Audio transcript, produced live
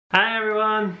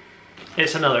everyone,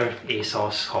 it's another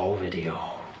ASOS haul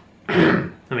video.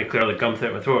 Let me clear the gum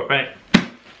through my throat. Right,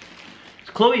 it's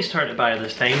Chloe's turn to buy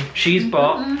this time. She's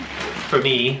bought for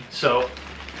me, so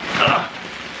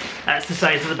that's the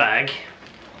size of the bag.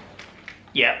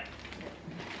 Yep.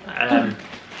 At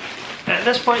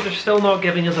this point they're still not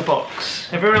giving us a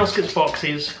box. Everyone else gets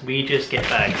boxes, we just get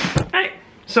bags. Right,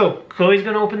 so Chloe's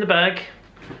gonna open the bag.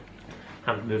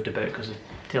 I haven't moved about because of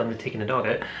taking the dog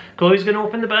out. Chloe's gonna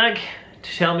open the bag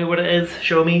to tell me what it is,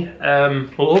 show me.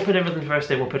 We'll open everything first,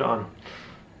 then we'll put it on.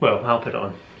 Well, I'll put it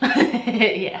on.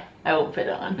 Yeah, I won't put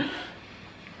it on.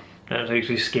 I was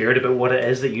actually scared about what it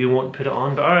is that you won't put it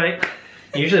on, but alright.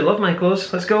 You usually love my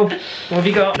clothes, let's go. What have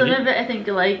you got? Some of it I think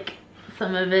you like,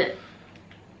 some of it...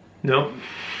 No.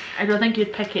 I don't think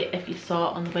you'd pick it if you saw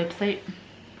it on the website.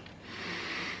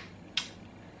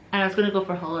 And I was gonna go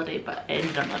for holiday, but it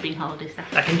ended up not being holiday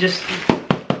stuff. I can just...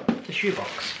 the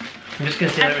shoebox. I'm just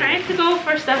gonna say that. I tried to go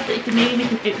for stuff that you could maybe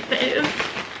make an outfit out of.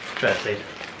 Try to say.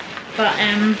 But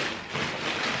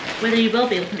whether you will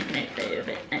be able to make an outfit out of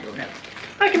it, I don't know.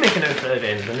 I can make an outfit out of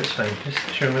anything, it's fine. Just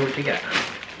show me what you get.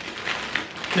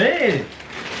 Hey!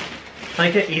 I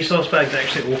like it, ASOS bags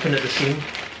actually open at the seam.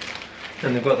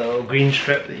 And they've got that little green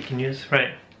strip that you can use.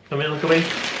 Right, want me to look away?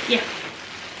 Yeah.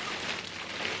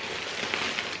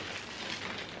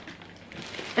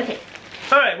 Okay.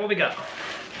 Alright, what we got?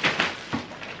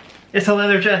 It's a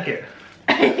leather jacket.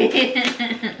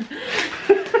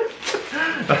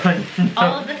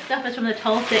 All of this stuff is from the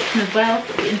tall section as well,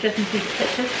 so it'll be interesting to see the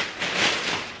pictures.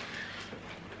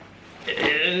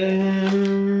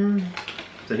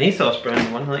 It's an ASOS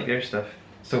brand one, I like their stuff.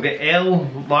 So we'll get L,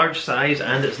 large size,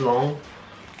 and it's long.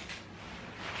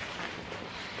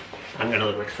 I'm gonna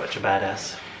look like such a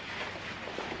badass.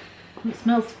 It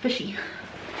smells fishy.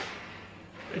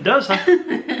 It does, huh?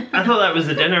 I thought that was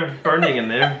the dinner burning in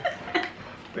there.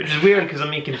 Which is weird because I'm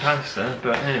making pasta,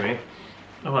 but anyway.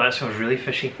 Oh, that smells really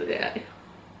fishy. Yeah.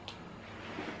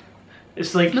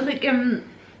 It's like... It smells like,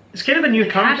 it's kind of a new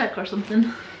like car. haddock or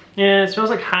something. Yeah, it smells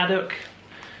like haddock.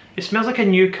 It smells like a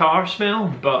new car smell,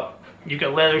 but you've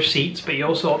got leather seats, but you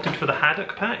also opted for the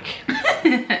haddock pack.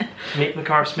 Make the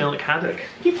car smell like haddock.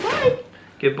 Good boy.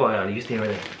 Good boy, I'll use the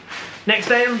with it.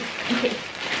 Next item. Okay.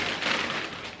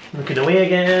 Looking away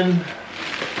again.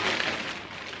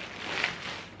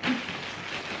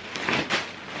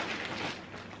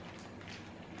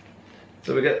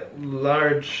 So we got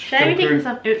large. Should I be taking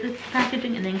stuff out of the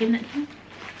packaging and then giving it to you?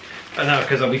 I know,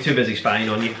 because I'll be too busy spying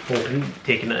on you,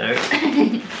 taking it out.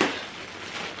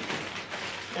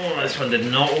 Oh, this one did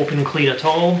not open clean at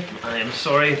all. I am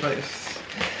sorry if it's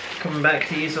coming back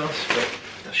to ASOS, but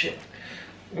oh shit.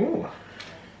 Ooh.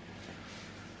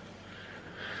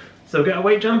 So we've got a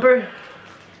white jumper. Is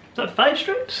that 5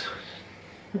 stripes?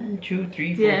 1, 2,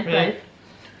 3, 4, yeah, 5.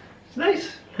 It's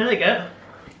nice. I like it.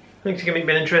 I think it's gonna make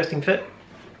an interesting fit.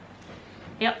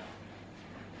 Yep.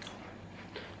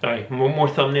 Sorry, more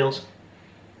thumbnails.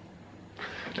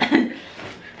 Yeah,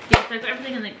 so I've got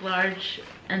everything in like large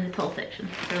and the tall section.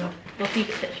 So we'll see if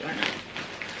it fits you or not.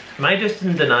 Am I just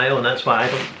in denial and that's why I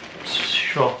don't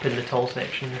shop in the tall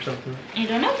section or something? I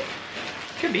don't know.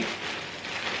 Could be.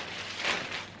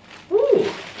 Ooh,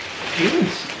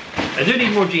 jeans. I do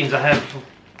need more jeans. I have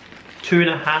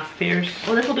 2.5 pairs.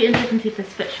 Well, this will be interesting to see if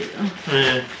this fits you though.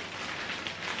 Yeah.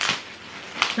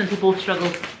 Since we both struggle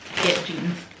to get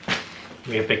jeans.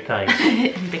 We have big thighs.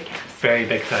 And big calves. Very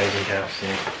big thighs and calves,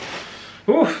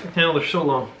 yeah. Oof, hell, they're so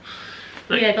long.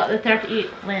 Yeah, I got the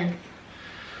 38 length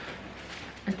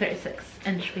and 36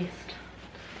 inch waist.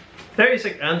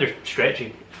 36 and they're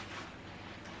stretchy.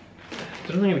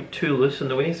 They're not going to be too loose in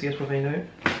the waist, I guess we'll find out.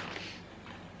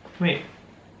 Wait.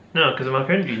 No, because my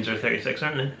current jeans are 36,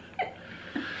 aren't they?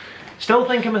 Still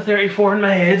think I'm a 34 in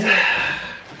my head.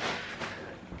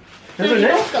 So you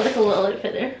both got like a little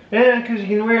outfit there. Yeah, because you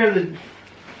can wear the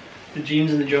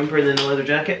jeans and the jumper and then the leather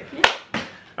jacket. Yeah.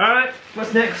 Alright,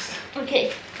 what's next?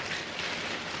 Okay.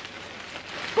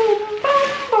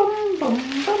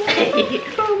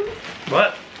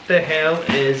 What the hell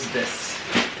is this?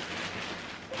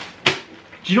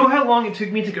 Do you know how long it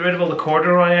took me to get rid of all the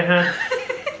corduroy I had?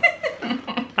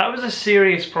 That was a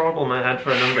serious problem I had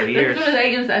for a number of years. This was one of the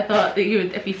items I thought that you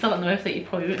would, if you saw it on the website, you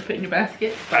probably wouldn't put in your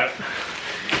basket.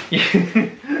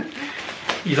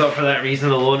 You thought for that reason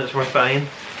alone it's worth buying?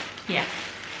 Yeah.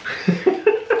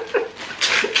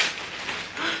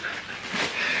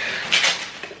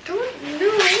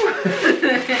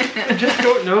 I just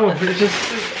don't know. It's just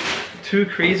too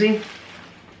crazy.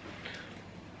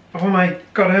 Oh my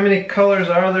god, how many colours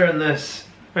are there in this?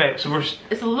 Right, so we're...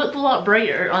 It's looked a lot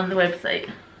brighter on the website.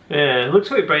 Yeah, it looks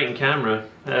quite bright in camera.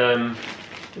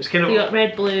 It's kind of... So you got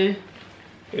red, blue,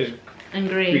 It's And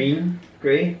grey.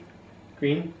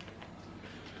 green.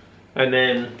 And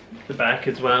then the back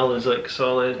as well is like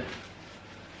solid.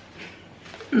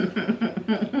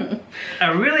 I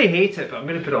really hate it, but I'm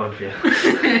gonna put it on for you.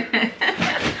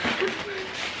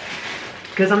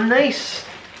 Because I'm nice.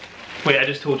 Wait, I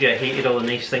just told you I hated all the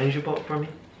nice things you bought for me.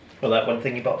 Well, that one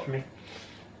thing you bought for me.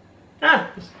 Ah,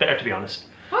 it's better to be honest.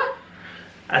 What?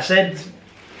 I said,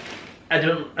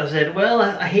 well,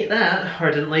 I hate that, or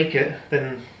I didn't like it.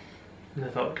 Then I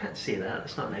thought, I can't say that,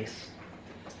 that's not nice.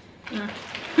 No.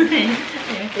 Yeah,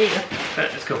 there you go.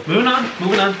 Right, let's go. Moving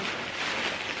on.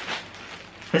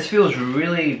 This feels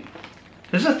really...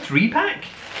 This is a 3-pack?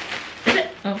 Is it?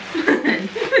 Oh.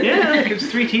 Yeah, look, it's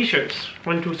 3 t-shirts.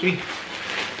 1, 2, 3.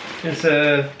 It's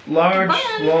a large,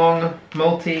 long,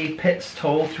 multi-pits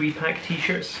tall 3-pack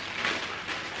t-shirts.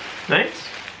 Nice.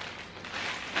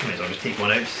 Might as well just take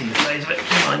one out to see the size of it.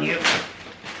 Come on, you.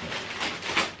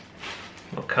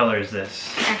 What colour is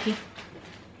this? Khaki.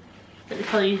 But the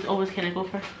colour you always kind of go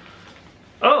for.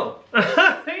 Oh!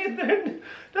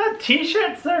 Not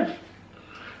t-shirts, they're...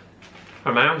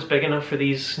 Are my arms big enough for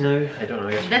these now? I don't know.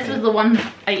 I guess This was the one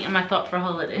item I thought for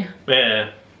holiday.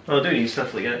 Yeah. Well, I do need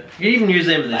stuff like that. You even use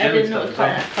them in the But gym I didn't and know it stuff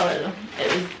was as quite well. that colour though.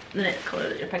 It was the next colour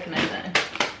that you're picking out now.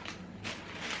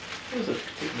 What was it?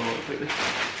 Take them all up like this.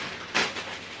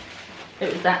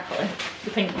 It was that colour.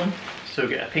 The pink one. So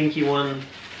get a pinky one.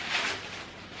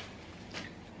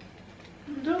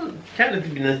 Can't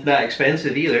have been that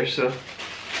expensive either, so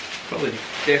probably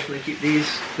definitely keep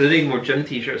these. They need more gym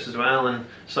t-shirts as well and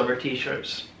summer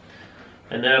t-shirts.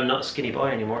 And now I'm not a skinny boy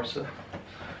anymore, so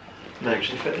I'm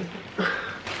actually fitting.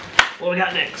 What we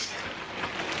got next?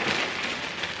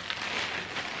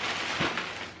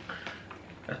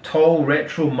 A tall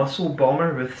retro muscle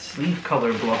bomber with sleeve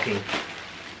colour blocking.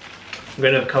 We're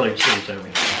gonna have coloured sleeves, aren't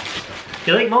we?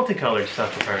 You like multicolored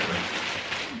stuff apparently.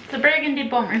 It's a burgundy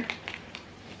bomber.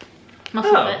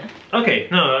 Muscle fit. Okay.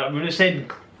 No, when it said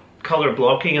colour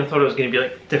blocking, I thought it was going to be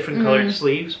like different coloured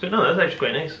sleeves, but no, that's actually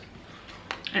quite nice.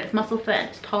 And it's muscle fit,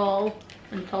 it's tall,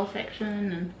 in the tall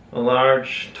section, and... A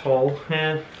large, tall,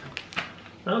 yeah.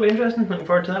 That'll be interesting, looking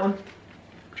forward to that one.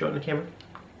 Show it on the camera.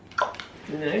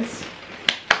 Nice.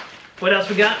 What else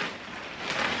we got?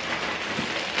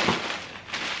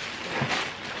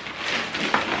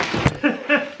 Oh, I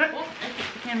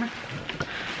hit the camera.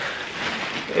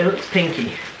 It looks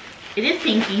pinky. It is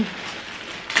pinky.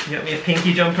 You got me a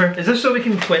pinky jumper. Is this so we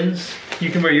can twins? You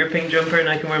can wear your pink jumper and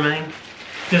I can wear mine?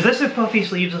 Does this have puffy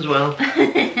sleeves as well? No,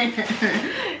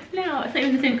 it's not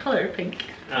even the same colour, pink.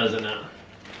 How is it now?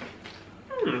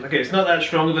 Okay, it's not that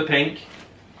strong of a pink.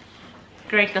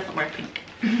 Greg doesn't wear pink.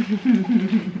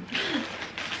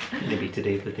 Maybe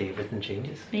today's the day everything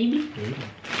changes. Maybe. Maybe.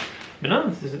 But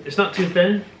no, it's not too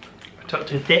thin. It's not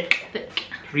too thick. Thick.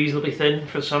 It's reasonably thin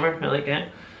for summer. I like that.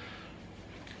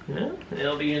 Yeah,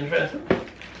 it'll be interesting.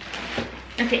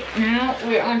 Okay, now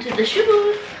we're on to the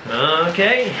shoes.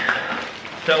 Okay.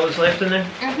 Is that what's left in there?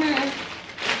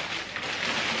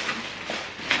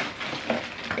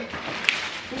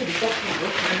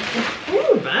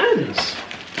 Ooh, Vans.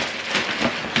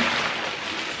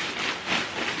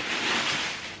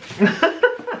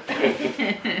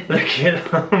 Look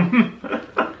at them.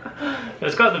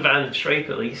 It's got the Vans stripe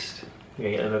at least.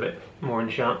 You get them a bit more in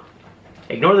shot.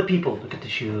 Ignore the people, look at the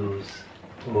shoes.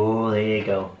 Oh, there you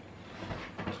go.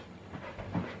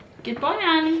 Good boy,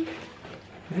 Annie.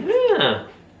 Yeah.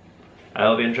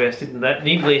 I'll be interested in that.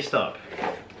 Need laced up.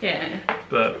 Yeah.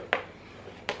 But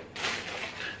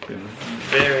be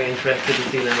very interested to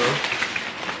see them all.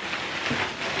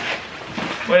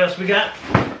 What else we got?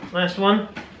 Last one.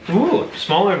 Ooh,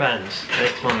 smaller Vans. I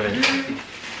like smaller Vans.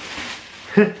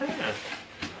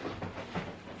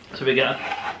 So we got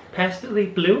pastely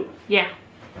blue. Yeah.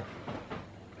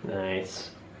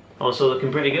 Nice. Also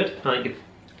looking pretty good. I like the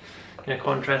kind of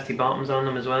contrasty bottoms on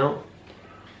them as well.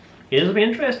 These will be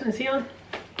interesting to see on.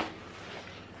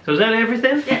 So is that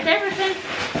everything? That's everything.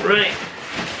 Right.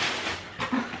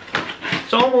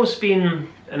 It's almost been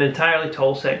an entirely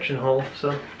tall section haul,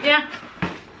 so. Yeah.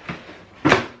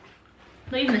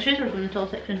 Well, even the shoes were from the tall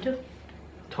section too.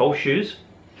 Tall shoes?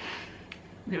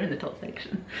 They're in the tall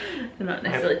section. They're not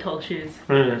necessarily tall shoes.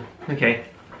 Okay.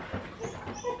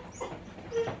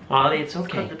 Ollie, it's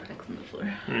okay. Because the bricks on the floor.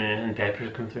 Yeah, and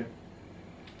peppers come through.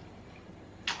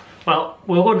 Well,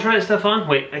 we'll go and try this stuff on.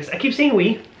 Wait, I keep saying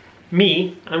we.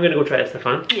 Me, I'm gonna go try this stuff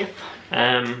on. Yes.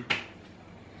 And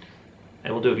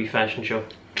we'll do a wee fashion show.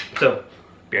 So,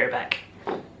 be right back.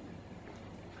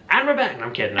 And we're back. No,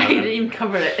 I'm kidding. I didn't even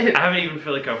cover it. I haven't even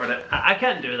fully covered it. I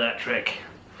can't do that trick.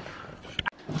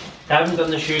 I haven't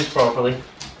done the shoes properly.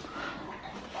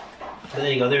 And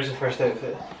there you go, there's the first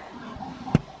outfit.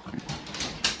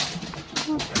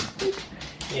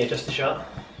 Yeah, just a shot.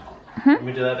 Can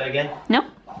we do that bit again? No.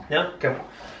 No? Go.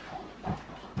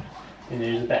 And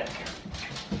there's the back.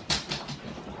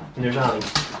 And there's Ali.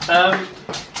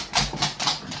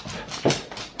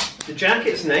 The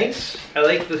jacket's nice. I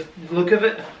like the look of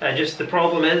it. The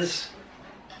problem is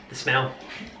the smell.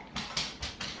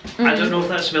 I don't know if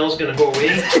that smell's gonna go away.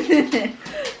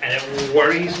 And it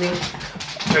worries me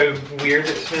how weird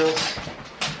it smells.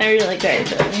 I really like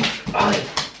that. Ali,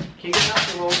 can you get that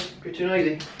for a moment? You're too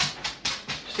noisy.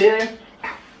 Stay there.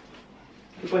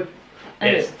 Good boy.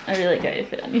 I really like that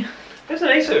outfit on you. It's a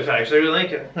nice outfit actually, I really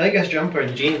like it. I like this jumper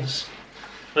and jeans.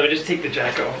 Let me just take the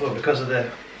jacket off though because of the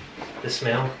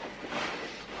smell.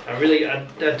 I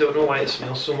don't know why it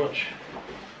smells so much.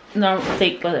 No,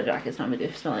 fake leather jacket's not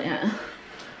gonna smell like that.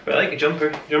 But I like a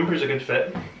jumper. Jumper's a good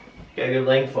fit. Get a good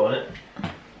length on it.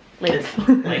 Length.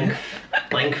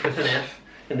 Length with an F.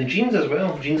 And the jeans as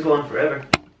well. Jeans go on forever.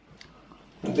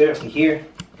 There to here.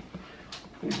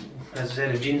 As I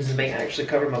said, the jeans might actually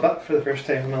cover my butt for the first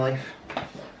time in my life.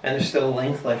 And there's still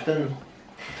length left in them.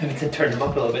 I need to turn them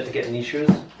up a little bit to get in these shoes.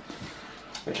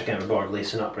 Which I can't be bothered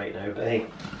lacing up right now, but hey.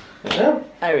 Yeah.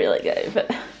 I really like that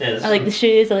outfit. Yeah, I like the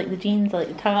shoes, I like the jeans, I like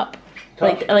the top. I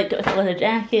like the leather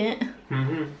jacket.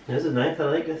 This is nice, I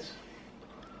like this.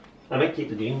 I might keep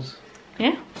the jeans.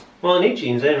 Yeah. Well, I need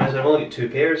jeans anyways, I've only got 2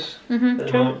 pairs. At the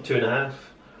true. moment, 2.5.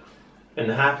 And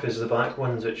the half is the black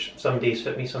ones, which some days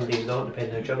fit me, some days don't,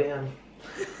 depending how chubby I am.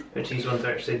 Which these ones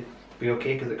actually be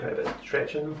okay because they're quite a bit of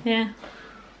stretch in them. Yeah.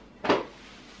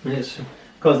 And it's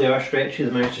because they are stretchy,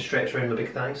 they manage to stretch around my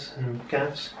big thighs and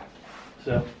calves.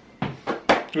 So.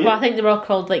 Well, I think they were all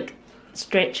called like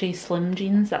stretchy slim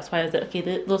jeans. That's why I was like, okay,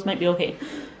 those might be okay.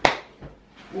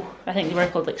 I think they were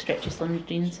called like stretchy slim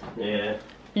jeans. Yeah.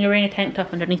 And you're wearing a tank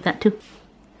top underneath that too.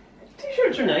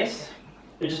 T-shirts are nice.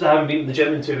 I haven't been to the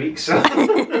gym in 2 weeks, so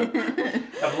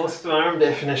I've lost my arm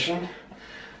definition.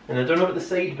 And I don't know about the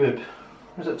side boob.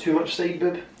 Is it too much side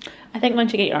boob? I think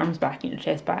once you get your arms back and your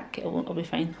chest back, it'll be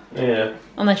fine. Yeah.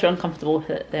 Unless you're uncomfortable with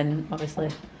it, then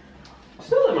obviously. It's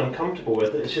not that I'm uncomfortable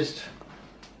with it, it's just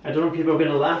I don't know if people are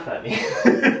going to laugh at me.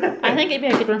 I think it'd be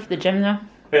a good one for the gym though.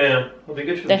 Yeah, it'll be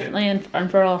good for definitely, the gym. And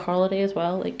for our holiday as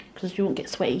well, like because you won't get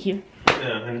sweaty here.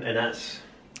 Yeah, and that's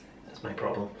my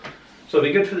problem. So it'll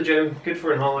be good for the gym, good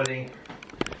for a holiday,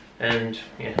 and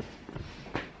yeah,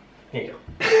 here you go.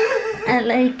 I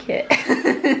like it.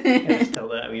 Let's tell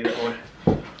that a wee bit more.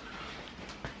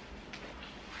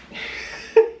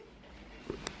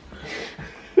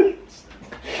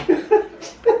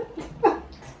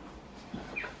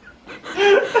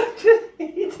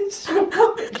 So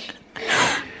much.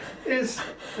 It's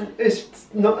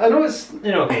not. I know it's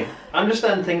okay. I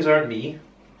understand things aren't me.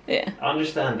 Yeah. I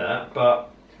understand that, but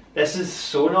this is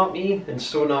so not me and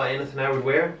so not anything I would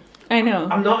wear. I know.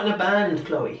 I'm not in a band,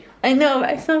 Chloe. I know, but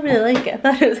I still really like it. I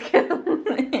thought it was cool.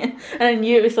 And I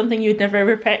knew it was something you'd never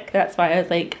ever pick. That's why I was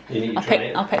like,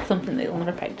 I'll pick something that you'll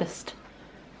never pick. Just.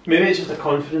 Maybe it's just a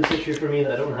confidence issue for me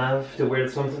that I don't have to wear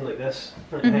something like this.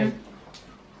 Okay.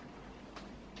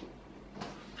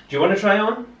 Do you want to try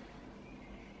on?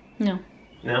 No.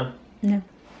 No? No.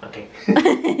 Okay.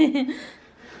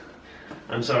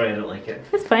 I'm sorry I don't like it.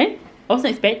 That's fine. I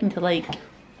wasn't expecting to like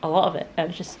a lot of it. I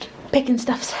was just picking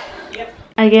stuffs. Yep.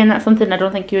 Again, that's something I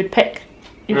don't think you would pick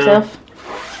yourself.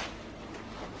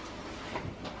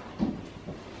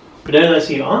 But now that I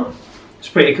see it on, it's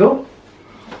pretty cool.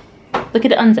 Look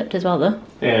at it unzipped as well though.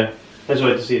 Yeah, I just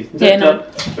wanted to see it. Zipped up.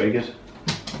 It's very good.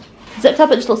 Zipped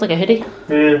up, it just looks like a hoodie.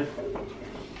 Yeah.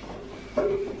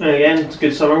 And again, it's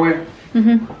good summer wear.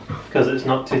 Because it's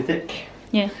not too thick.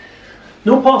 Yeah.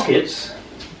 No pockets.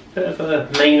 Bit of a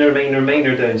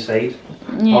minor downside.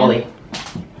 Yeah. Ollie,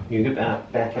 you get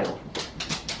back out.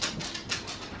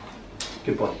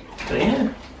 Good boy. But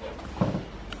yeah.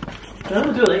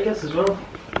 I do like this as well.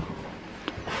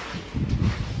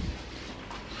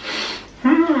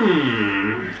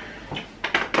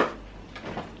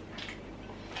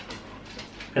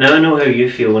 And I know how you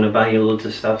feel when I buy you loads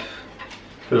of stuff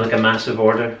for like a massive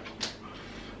order.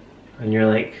 And you're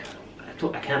like,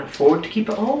 I can't afford to keep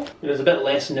it all. And it's a bit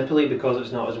less nipply because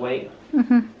it's not as white.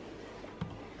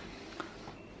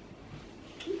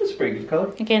 It's a pretty good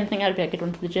colour. Again, I think that'd be a good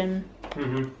one for the gym.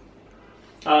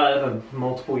 I have a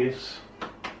multiple use.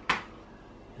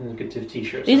 And good to have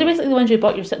t-shirts. These are basically the ones you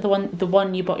bought yourself. The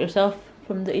one you bought yourself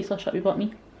from the ASOS shop you bought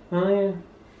me. Oh yeah.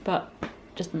 But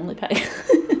just the multi pack.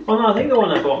 Well, no, I think the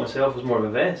one I bought myself was more of a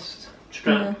vest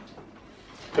strap.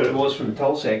 But it was from the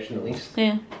tall section at least.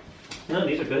 Yeah. No,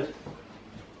 these are good.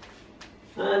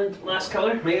 And last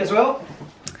colour, may as well.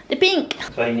 The pink!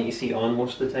 So I need to see it on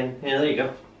most of the time. Yeah, there you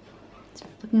go. It's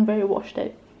looking very washed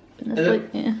out. In this light,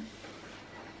 yeah.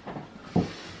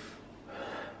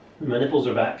 My nipples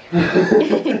are back. I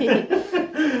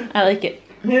like it.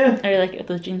 Yeah. I really like it with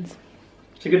those jeans.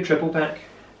 It's a good triple pack.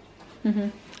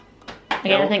 Again,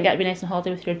 I think that'd be nice and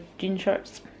holiday with your jean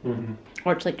shorts.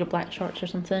 Or just like your black shorts or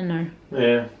something, or...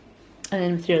 Yeah. And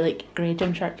then with your like grey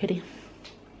Gymshark hoodie.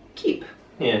 Keep.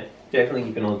 Yeah, definitely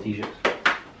keeping all the t-shirts.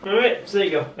 Alright, so there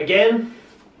you go. Again,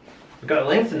 we've got a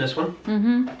length in this one.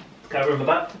 Covering my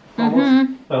butt,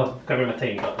 almost. Well, covering my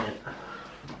tiny butt in it.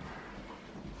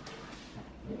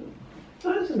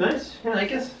 Oh, this is nice. Yeah, I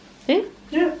guess. See?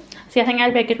 Yeah. See, I think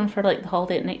I'd be a good one for like the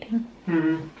holiday at night time.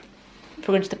 If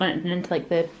we're going to go into like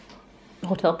the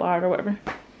hotel bar or whatever.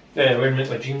 Yeah, wearing like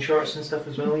my jean shorts and stuff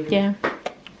as well. Even. Yeah.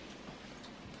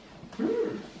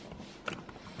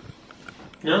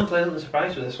 No, I'm pleasantly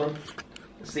surprised with this one.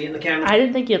 See it in the camera. I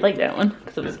didn't think you'd like that one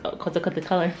because it was because of the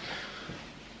colour.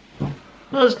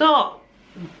 Well, it's not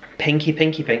pinky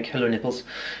pink. Hello nipples.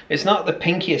 It's not the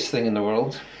pinkiest thing in the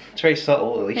world. It's very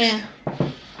subtle at least. Yeah.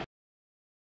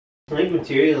 I like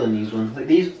material in these ones. Like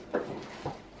these,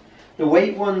 the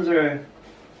white ones are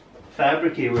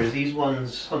fabricy, whereas these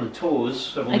ones on the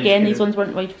toes. Again, these ones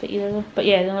weren't wide fit either though. But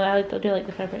yeah, no, I do like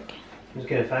the fabric. It's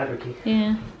kind of fabricy.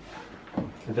 Yeah.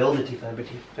 Velvety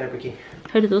fabricy.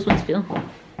 How do those ones feel?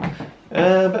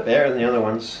 A bit better than the other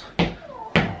ones.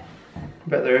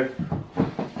 But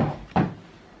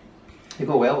they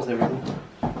go well with everything.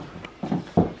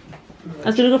 I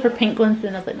was gonna go for pink ones,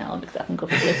 then I was like, no, I'll mix it up and go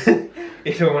for blue.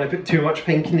 You don't want to put too much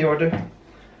pink in the order.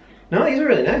 No, these are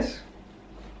really nice.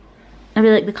 I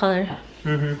really like the colour.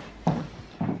 I'll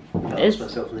lost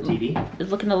myself on the TV.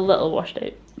 It's looking a little washed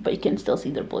out, but you can still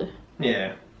see they're blue.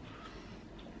 Yeah.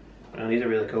 And these are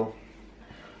really cool.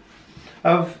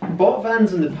 I've bought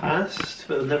Vans in the past,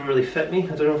 but they've never really fit me.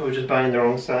 I don't know if I was just buying the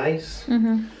wrong size.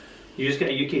 You just get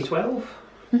a UK 12?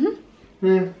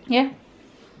 Yeah. Yeah.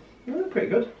 They're pretty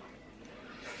good.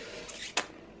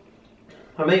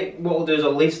 What we'll do is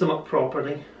I'll lace them up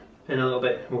properly in a little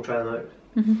bit and we'll try them out.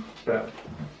 But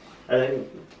I think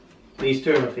these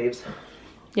two are my faves.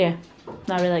 Yeah,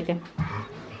 I really like them.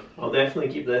 I'll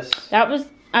definitely keep this.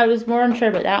 I was more unsure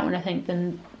about that one, I think,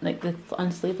 than like the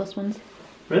unsleeveless ones.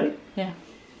 Really? Yeah.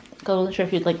 I wasn't sure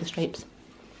if you'd like the stripes.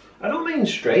 I don't mind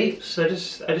stripes. I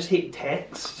just hate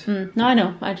text. No, I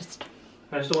know. I just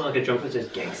don't want like a jumper that says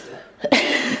gangster.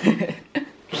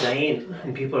 Because I ain't,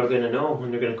 and people are going to know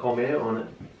and they're going to call me out on it.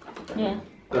 Yeah.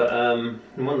 But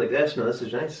one like this, no, this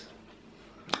is nice.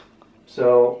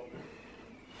 So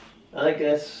I like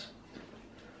this.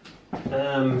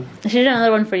 I should have done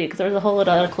another one for you because there was a whole lot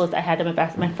of other clothes that I had in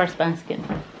my first basket.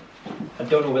 I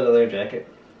don't know about the leather jacket.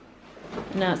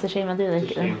 No, it's a shame. I do like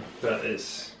It's it a shame, though. but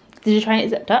it's... Did you try it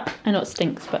zipped up? I know it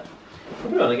stinks, but... I'll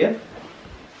put it on again.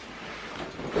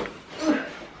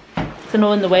 So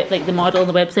no, in the like the model on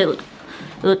the website it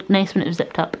looked nice when it was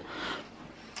zipped up.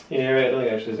 Yeah, right, I don't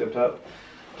think I actually zipped up.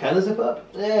 Can I zip up?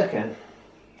 Yeah, I can.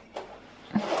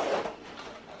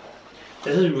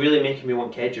 This is really making me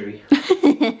want kedgeree.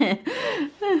 I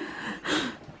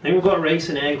think we've got rice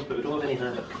and eggs, but we don't have any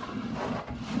haddock.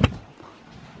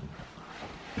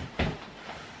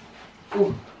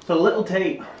 Oh, it's a little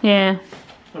tight Yeah.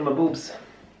 on my boobs.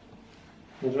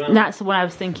 That's the one I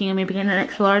was thinking of maybe getting an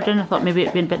extra large in. I thought maybe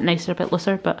it'd be a bit nicer, a bit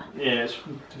looser, but... Yeah, it's,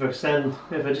 if I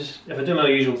do my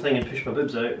usual thing and push my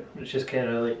boobs out, it's just kind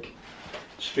of like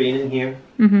straining here.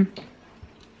 Good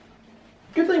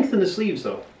length in the sleeves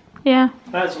though. Yeah.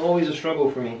 That's always a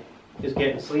struggle for me, is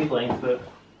getting sleeve length, but...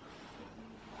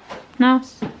 No.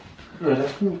 No,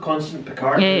 that's constant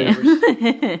Picard Yeah.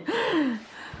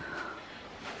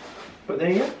 But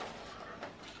there you go.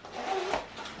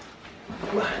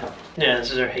 Yeah,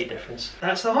 this is our height difference.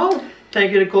 That's the haul.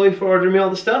 Thank you to Chloe for ordering me all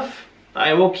the stuff.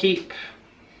 I will keep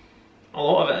a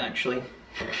lot of it actually.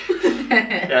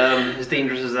 As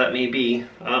dangerous as that may be.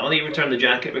 I'll need to return the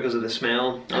jacket because of the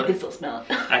smell. I can still smell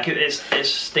it. It's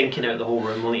stinking out the whole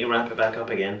room. We'll need to wrap it back up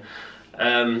again.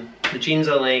 The jeans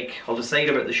I like. I'll decide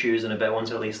about the shoes in a bit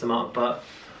once I lace them up, but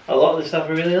a lot of the stuff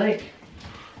I really like.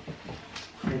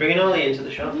 I'm bringing Ollie into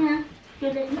the shop. Yeah,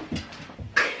 good in.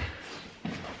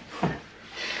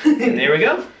 And there we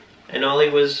go. And Ollie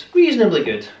was reasonably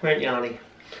good, weren't you, Ollie?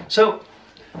 So,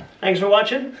 thanks for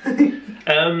watching.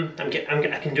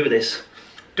 I can do this.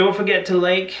 Don't forget to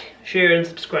like, share, and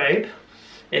subscribe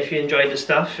if you enjoyed the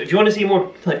stuff. If you want to see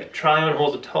more like try-on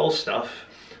hauls of tall stuff,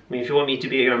 I mean, if you want me to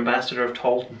be your ambassador of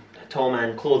tall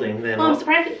man clothing, then well, I'm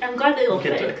surprised. I'm glad they all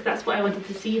fit because that's what I wanted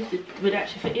to see if it would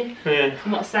actually fit you. Yeah.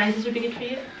 And what sizes would be good for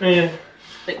you. Yeah.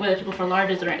 Like whether to go for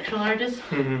larges or extra larges.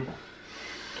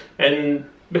 And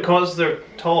because they're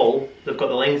tall, they've got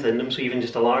the length in them, so even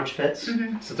just a large fits.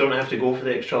 So don't have to go for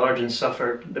the extra large and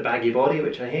suffer the baggy body,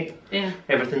 which I hate. Yeah.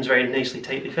 Everything's very nicely,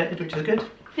 tightly fitted, which is good.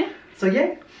 Yeah. So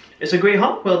yeah, it's a great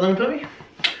haul. Well done, Chloe.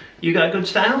 You got good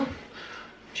style.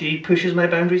 She pushes my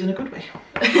boundaries in a good way.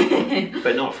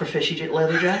 But not for fishy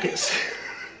leather jackets.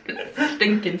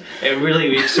 Stinking. It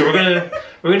really is. So we're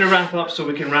gonna wrap up so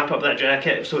we can wrap up that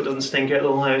jacket so it doesn't stink out the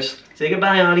whole house. Say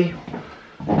goodbye, Audie.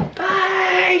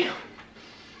 Bye.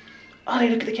 Audie,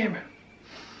 look at the camera.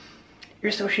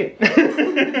 You're so shit.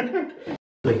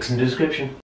 Links in the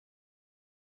description.